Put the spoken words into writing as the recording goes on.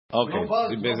Okay.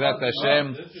 Bezat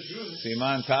Hashem,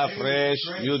 Siman Tafresh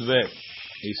Yud Bet.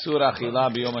 Isur Achila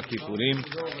B'Yom HaKippurim,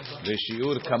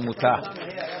 V'Shiur Kamutah.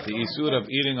 The Isur of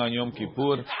eating on Yom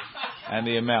Kippur and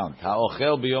the amount.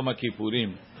 Ha'ochel B'Yom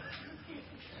HaKippurim.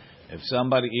 If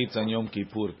somebody eats on Yom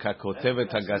Kippur,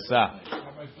 Kakotevet Hagasa,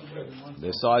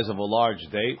 the size of a large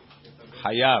date,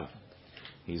 Hayav.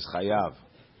 He's Hayav.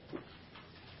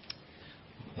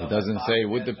 It doesn't say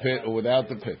with the pit or without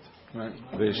the pit. Right.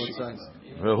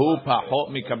 Vehu pachot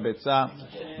mikabetza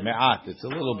me'at. It's a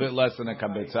little bit less than a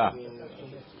kabetza.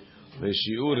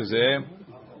 Veshiur zeh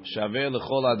shaveh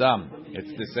lechol adam.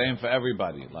 It's the same for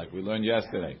everybody, like we learned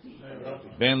yesterday.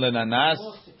 Ben lenanas,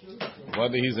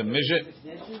 whether he's a midget,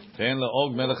 ben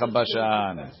leog melech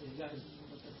habashan.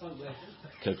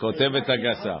 Kekotevet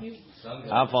agasa.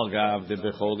 Afal gav de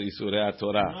bechol isurei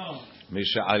Torah. Even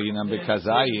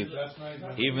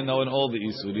though in all the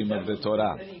isurim of the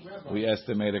Torah we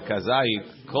estimate a kazayit,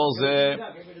 kol ze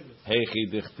heichi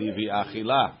dichtivi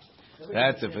achila.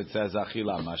 That's if it says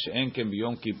achila. Mashen ken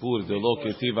b'yom kippur de lo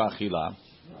ketiv achila.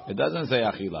 It doesn't say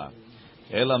achila.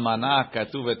 Ela mana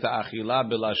katuv et achila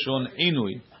belashon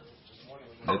inui.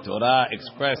 The Torah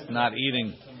expressed not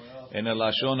eating in a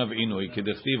lashon of inui.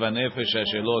 Kedichtiv hanefesh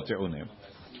shelo te'unem.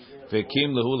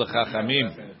 Vekim lehu lechachamim.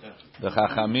 The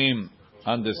chachamim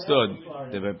understood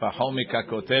the bepahomi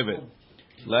kakotevet,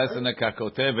 less than a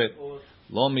kakotevet,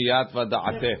 lo miyatva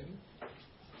da'ateh.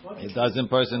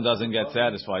 Person doesn't get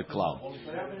satisfied. Klal.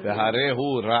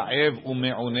 V'harehu ra'ev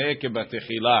u'me'uneh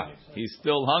kebatechila. He's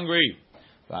still hungry.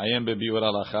 V'ayem bebiur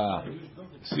halacha.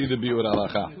 See the biur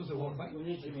halacha.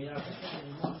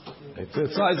 It's the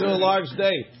size of a large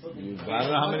date. I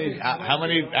don't know how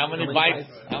many bites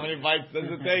does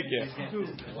it take you?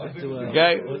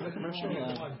 Okay.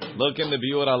 Look in the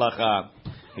biur halacha.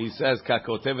 He says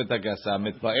kakotevet agasa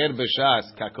mitpaer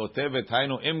b'shas kakotevet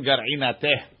hainu im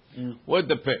gar'inateh with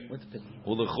the pit.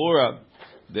 Ulechura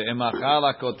the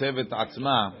imachal kakotevet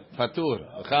atzma patur.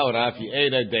 L'chaura if you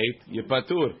ate a date you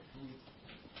patur.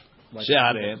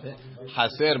 She'areh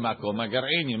haser makom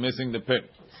gar'in, you're missing the pit.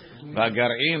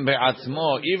 V'gar'in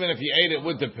be'atzmo, even if you ate it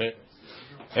with the pit,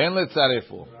 en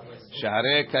letzarefu,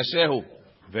 she'areh kashehu,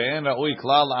 ve'en ra'ui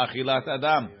klal la'achilat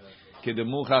adam,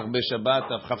 kedemuchach b'shabbat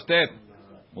avchavtet,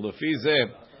 u'lefi zeh,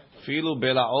 filu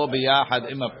bela'o b'yachad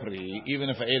im apri, even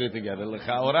if I ate it together,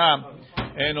 l'cha'oram,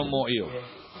 enu mo'il.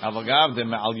 Avagav de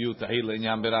me'al yutahil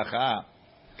l'inyan beracha,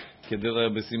 kedele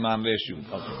b'siman reshu.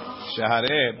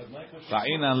 She'areh,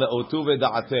 fa'inan le'otu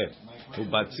ve'da'ateh,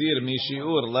 ובציר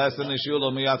משיעור לסן שיעור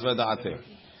לא מיית ודעתה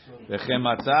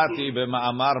וכמצאתי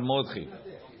במאמר מודחי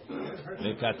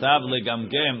וכתב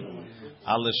לגמגם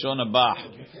על לשון הבח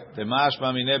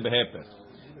תמשמע מיני בהפך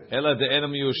אלא דאין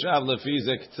מיושב לפי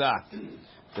זה קצת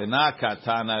תנקה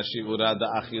תנא שיעורה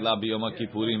דאכילה ביום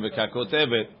הכיפורים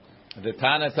וככותבת the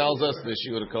Tana tells us the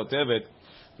שיעור כותבת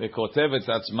וכותבת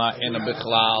עצמה אין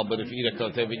בכלל but if you eat a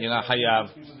כותבת you're not חייב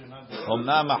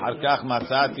אמנם אחר כך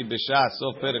מצאתי בשעה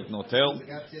סוף פרק נוטל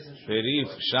פריף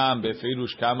שם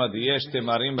בפירוש כמה דיש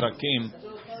תמרים רכים.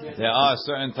 There are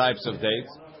certain types of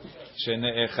dates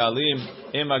שנאכלים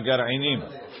עם הגרעינים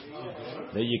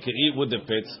that you can eat with the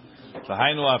pits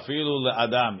והיינו אפילו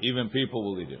לאדם, even people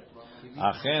will eat it.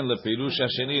 אכן לפירוש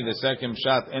השני, the second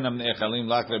shot, אינם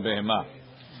נאכלים רק לבהמה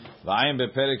ועין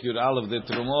בפרק י"א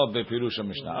דתרומו בפירוש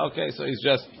המשנה. Okay, so he's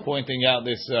just pointing out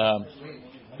this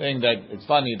thing that it's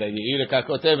funny that you eat a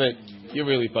kakotevet, you're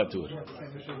really patur.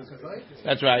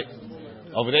 That's right.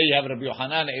 Over there you have Rabbi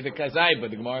Yochanan ate a kazai,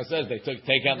 but the Gemara says they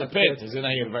take out the pit. So now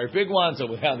you had a very big one, so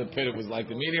without the pit it was like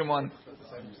the medium one.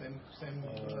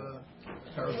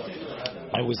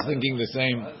 I was thinking the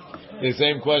same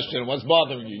question. What's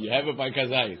bothering you? You have it by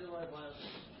kazai.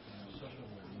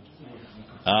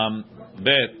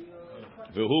 Bet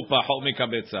v'hu pachot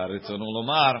mikabetza ritzonu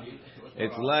lomar.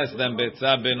 It's less than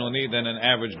betza benoni than an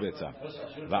average betza.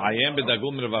 V'ayem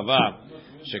bedagum revava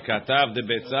shekatav de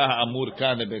betza ha'amur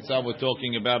kan, the betza we're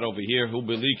talking about over here, hu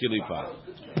beli kilipa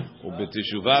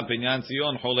u'betishuva pinyan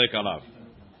tzion cholek alav.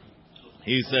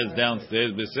 He says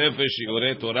downstairs b'sefer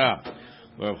shiurei Torah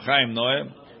where Rav Chaim Noeh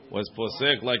was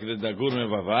posek like the dagur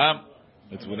revava.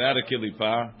 It's without a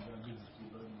kilipa,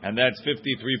 and that's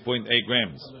 53.8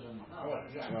 grams.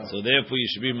 So therefore you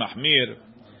should be mahmir.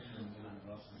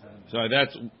 Sorry,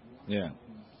 that's, yeah.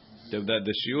 The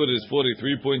shiur is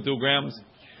 43.2 grams,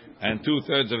 and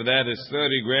 2/3 of that is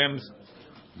 30 grams.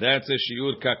 That's a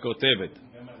shiur kakotevet.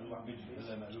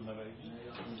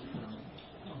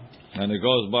 And it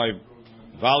goes by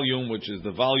volume, which is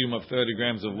the volume of 30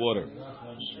 grams of water.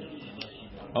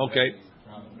 Okay.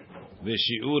 The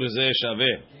shiur zeh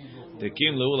shaveh.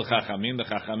 Tekim lehu l'chachamim. The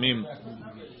chachamim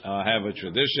have a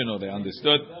tradition or they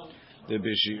understood.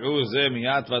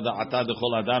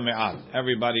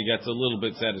 Everybody gets a little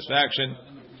bit satisfaction.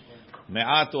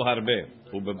 Me'at or harbe.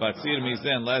 Ubebatzir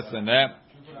misen less than that.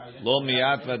 Lo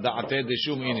mi'at v'da'ateh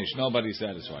deshum inish. Nobody's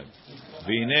satisfied.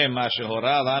 V'ineh ma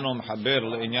shehora lanu m'haber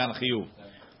le'inyan chiyuv.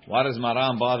 Why does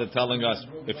Maran bother telling us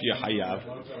if you're hayav?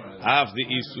 Af the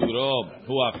isuro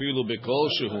hu afilu bekol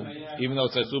shuhu, even though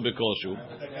it's asur bekol shuhu.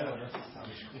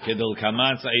 Kedol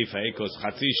kaman tza'ifei, because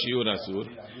chatzi shiur asur.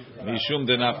 Mishum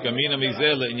denafkamina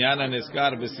mizel le'inyan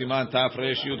neskar b'siman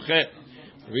tafresh yudchet.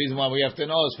 The reason why we have to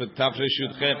know is for tafresh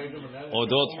yudchet.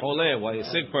 Odot chole, why a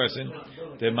sick person,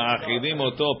 dema'achidim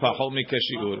oto pachot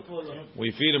mikashiur.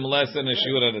 We feed him less than a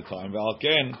shiur at a time.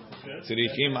 V'alken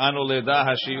tzrichim anu leda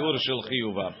hashiur shel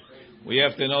chiyuvav. We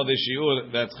have to know the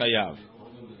shiur that's chayav.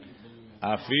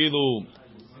 Afilu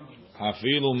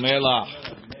melach.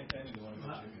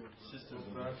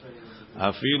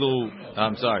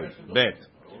 Bet.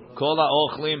 Kol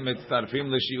ha'ochlim mitzarfim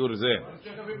l'shiur zeh.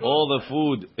 All the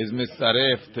food is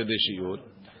mitzaref to the shiur.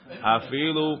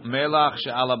 Afilu melach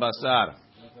she'ala basar.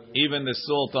 Even the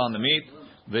salt on the meat.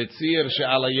 V'tzir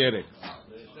she'ala yerek.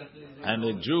 And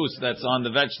the juice that's on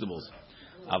the vegetables.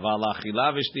 Aval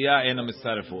achila v'shtiya ena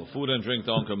mitzarefo. Food and drink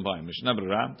don't combine. Mishnah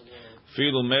Berurah.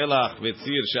 Afilu melach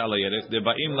v'tzir she'ala yerek.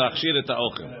 Deba'im lachshir et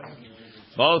ha'ochel.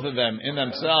 Both of them, in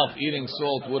themselves, eating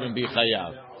salt wouldn't be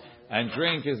chayav. And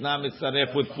drink is not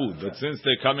mitzaref with food. But since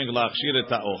they're coming lachshir et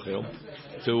ha'ochel,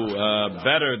 to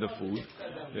better the food,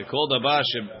 they call the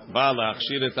bashim ba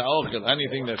lachshir et ha'ochel.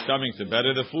 Anything that's coming to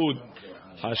better the food,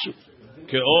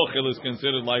 ke'ochel is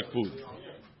considered like food.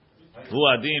 Hu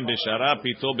adin b'shara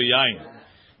pito b'yayin.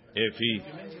 If he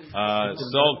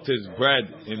soaked his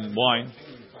bread in wine,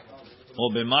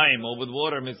 or b'mayim, or with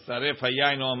water, mitzaref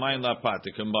hayayin or mayim lapat,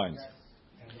 it combines.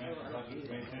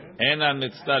 Enan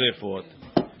mitzarefot.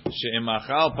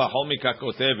 She'emachal pachol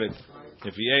mikakotevet.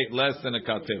 If he ate less than a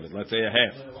kotevet, let's say a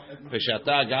half.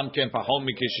 V'shata gam ken pachol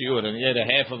mikeshiur, and he ate a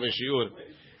half of a shiur.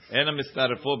 Enan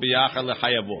mitzarefot b'yachal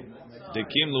lechayavo.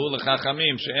 Dekim luhu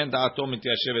lechachamim she'en da'ato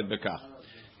mityashevet bekach.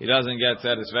 He doesn't get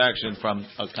satisfaction from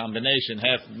a combination,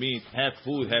 half meat, half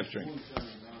food, half drink.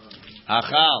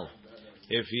 Achal,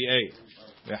 if he ate.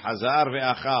 V'chazar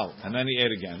ve'achal, and then he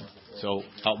ate again. So,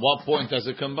 at what point does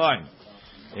it combine?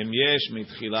 Im yesh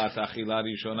mitchilat achila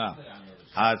rishona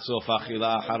ad sof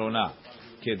achila acharona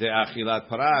kede achilat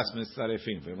paras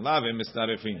mistarefin v'mlavim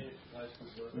mistarefin.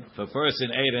 If a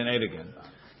person ate and ate again,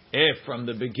 if from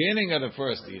the beginning of the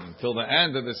first eating till the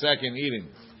end of the second eating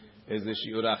is the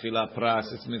shiur achila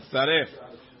paras, it's mitzaref.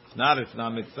 If not, it's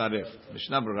not mitzaref.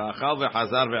 Mishnah Berurah achal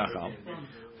ve'chazar ve'achal.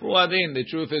 Fuadin, the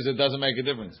truth is it doesn't make a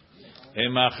difference.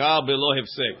 Im achal below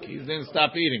hefsek. He didn't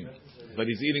stop eating, but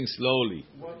he's eating slowly.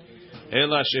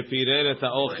 Ela shepirer et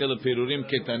ha'ochel pirurim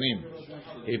ketanim.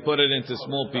 He put it into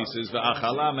small pieces.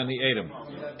 Va'achalam, and he ate them.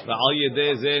 Va'al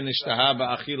yedei zeh nishtaha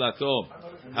ba'achilato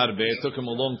harbe. It took him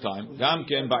a long time. Gam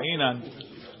ken ba'inan.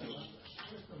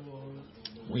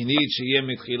 We need sheyeh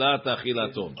mitchilat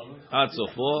achilato ad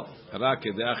sofo rak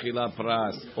kedei achila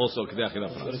pras. Also kedei achila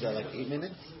pras. What is that, like 8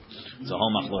 minutes? It's a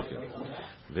whole machloket.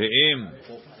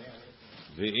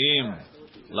 Ve'im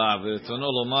la v'rtzono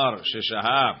lomar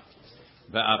sheshaha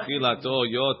Ve'achilato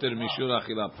yoter mishur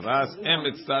achila pras em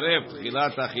mitzaref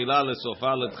tchilat achila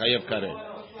lesofa letchayev karev.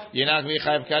 You're not going to be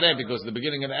chayev karev because the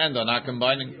beginning and the end are not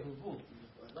combining.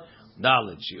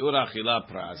 Dalet shiur achila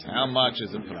pras. How much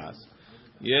is a pras?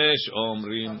 Yesh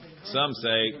omrim. Some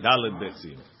say dalet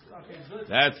betzim.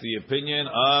 That's the opinion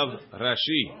of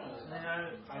Rashi.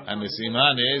 And the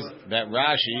siman is that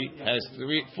Rashi has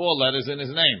 4 letters in his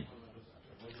name.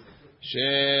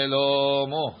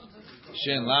 Shelomo.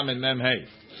 Shin Lamed Mem Hey.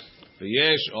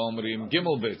 V'yesh Omrim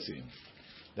Gimel Betzim.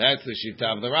 That's the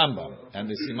shita of the Rambam, and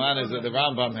the siman is that the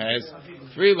Rambam has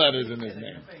 3 letters in his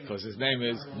name because his name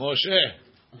is Moshe.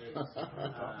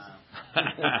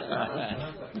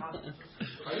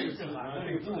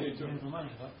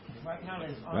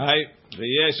 Right?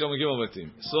 V'yesh Omrim Gimel Betzim.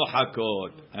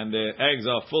 Sohakot, and the eggs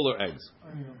are fuller eggs.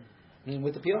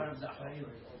 With the peel?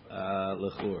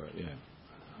 Lechur, yeah.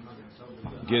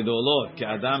 Gedolot,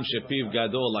 ke'adam shepiv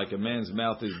gadol, like a man's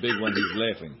mouth is big when he's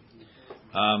laughing.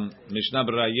 Mishnah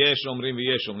Berurah, yesh omrim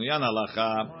v'yesh omrim. Yan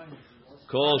halacha,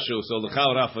 kol shu. So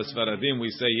l'chau rafa Sfaradim, we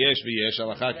say yesh v'yesh,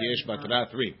 halacha ki yesh batra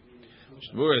 3.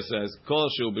 Mishnah Berurah says, kol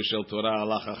shu b'shel Torah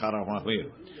halacha chara mahmir.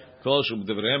 Kol shu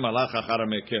b'devrehem halacha chara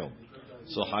mekel.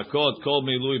 So hakot, kol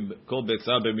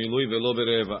betza b'milui v'lo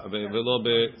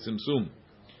b'tzimtzum.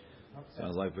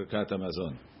 Sounds like Birkat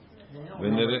Hamazon.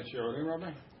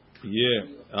 Yeah.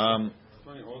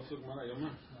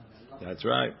 That's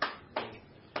right.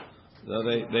 So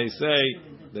they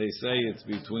say it's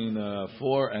between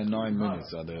 4 and 9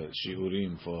 minutes are the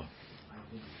shiurim for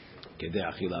kedei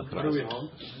achila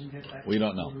pras. We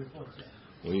don't know.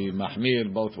 We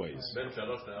mahmir both ways.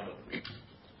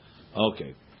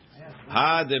 Okay.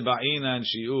 Ha de ba'inan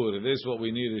shiur. This is what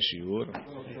we need is shiur.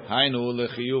 Hainu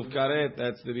lechiyuv karet.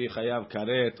 That's to be chayav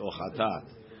karet or chatat.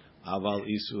 Aval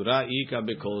isura ika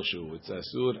bekol shu. It's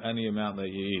asur any amount that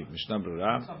you eat. Mishnah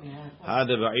Brura. Ha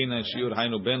de ba'inan shiur.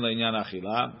 Hainu ben le'inyan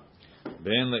achila.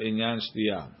 Ben le'inyan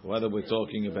shtiyah. Whether we're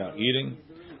talking about eating,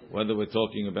 whether we're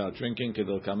talking about drinking,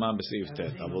 kedel kaman b'seif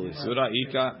tet. Aval isura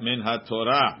ika min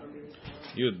ha-Torah.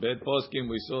 Yud bet poskim.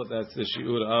 We saw that's the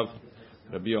shiur of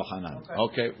Rabbi Yochanan.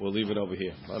 Okay, we'll leave it over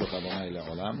here. Baruch Adonai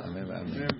le'olam. Amen.